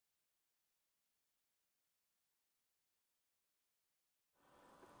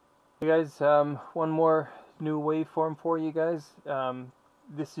Hey guys, one more new waveform for you guys.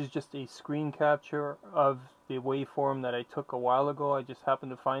 This is just a screen capture of the waveform that I took a while ago. I just happened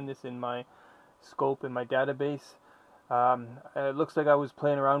to find this in my scope in my database. It looks like I was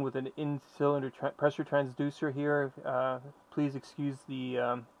playing around with an in-cylinder pressure transducer here. Please excuse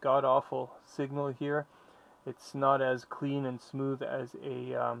the god-awful signal here. It's not as clean and smooth as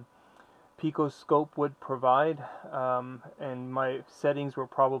a picoscope would provide, and my settings were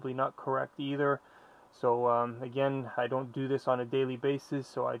probably not correct either. So again, I don't do this on a daily basis,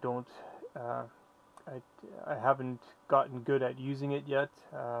 so I don't I haven't gotten good at using it yet.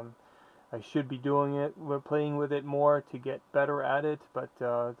 I should be doing it. We're playing with it more to get better at it, but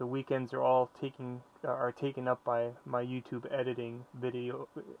the weekends are all taken up by my YouTube editing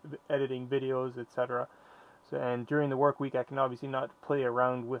videos, etc. So, and during the work week, I can obviously not play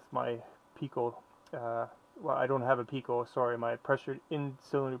around with my Pico. Well, I don't have a Pico. Sorry, my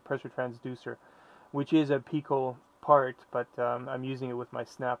in-cylinder pressure transducer, which is a Pico part, but I'm using it with my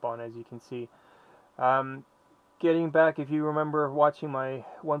snap-on, as you can see. Getting back, if you remember watching my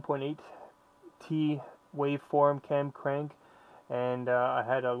 1.8T waveform cam crank, and I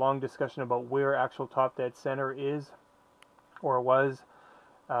had a long discussion about where actual top dead center is, or was.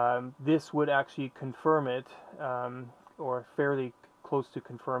 This would actually confirm it, or fairly close to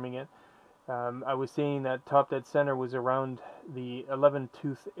confirming it. I was saying that top dead center was around the 11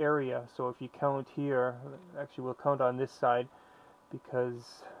 tooth area, so if you count here, actually we'll count on this side,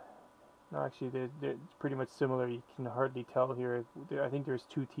 because no, actually they're pretty much similar. You can hardly tell here. I think there's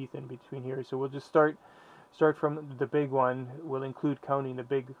 2 teeth in between here, so we'll just start from the big one. We'll include counting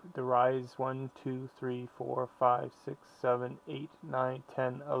the rise. 1, 2, 3, 4, 5, 6, 7, 8, 9,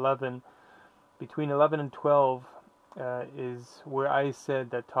 10, 11. Between 11 and 12 is where I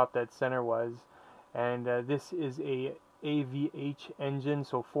said that top dead center was, and this is a AVH engine,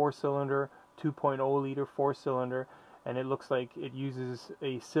 so 4-cylinder, 2.0 liter 4-cylinder, and it looks like it uses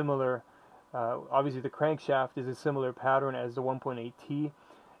a similar, obviously the crankshaft is a similar pattern as the 1.8T,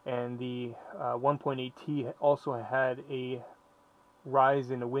 and the 1.8T also had a rise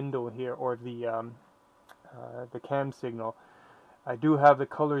in the window here, or the cam signal. I do have the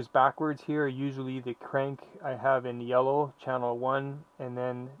colors backwards here. Usually the crank I have in yellow, channel 1, and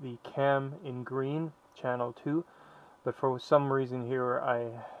then the cam in green, channel 2. But for some reason here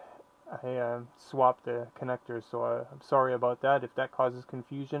I swapped the connectors, so I'm sorry about that if that causes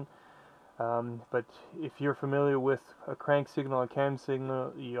confusion. But if you're familiar with a crank signal, a cam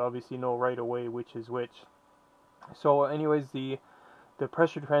signal, you obviously know right away which is which. So anyways, the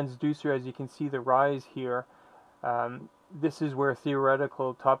pressure transducer, as you can see the rise here, this is where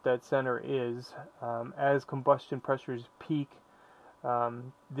theoretical top dead center is. As combustion pressures peak,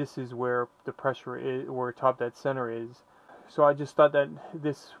 this is where the pressure is, where top dead center is. So I just thought that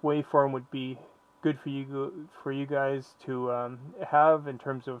this waveform would be good for you guys to have in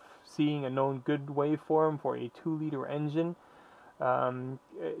terms of seeing a known good waveform for a 2-liter engine.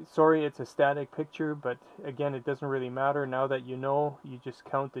 Sorry, it's a static picture, but again, it doesn't really matter. Now that you know, you just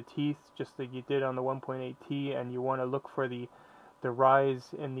count the teeth just like you did on the 1.8T, and you want to look for the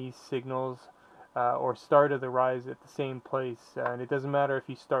rise in these signals, or start of the rise at the same place. And it doesn't matter if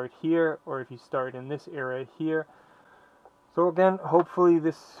you start here or if you start in this area here. So again, hopefully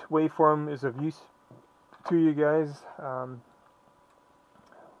this waveform is of use to you guys.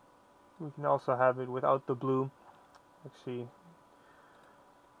 We can also have it without the blue. Actually,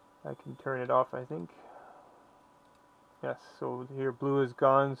 I can turn it off, I think. Yes, so here blue is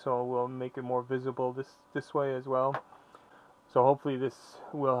gone, so we'll make it more visible this way as well. So hopefully this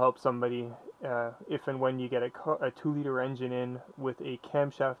will help somebody if and when you get a 2-liter engine in with a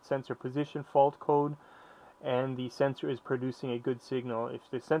camshaft sensor position fault code, and the sensor is producing a good signal. If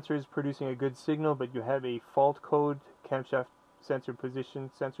the sensor is producing a good signal, but you have a fault code, camshaft sensor position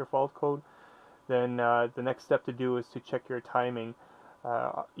sensor fault code, then the next step to do is to check your timing.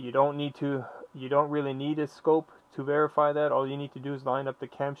 You don't really need a scope to verify that. All you need to do is line up the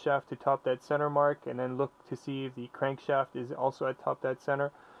camshaft to top dead center mark, and then look to see if the crankshaft is also at top dead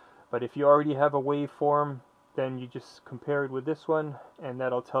center. But if you already have a waveform, then you just compare it with this one, and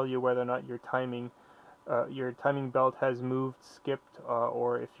that'll tell you whether or not your timing belt has moved, skipped,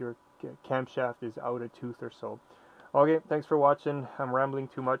 or if your camshaft is out a tooth or so. Okay, thanks for watching. I'm rambling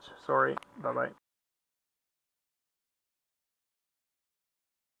too much. Sorry. Bye-bye.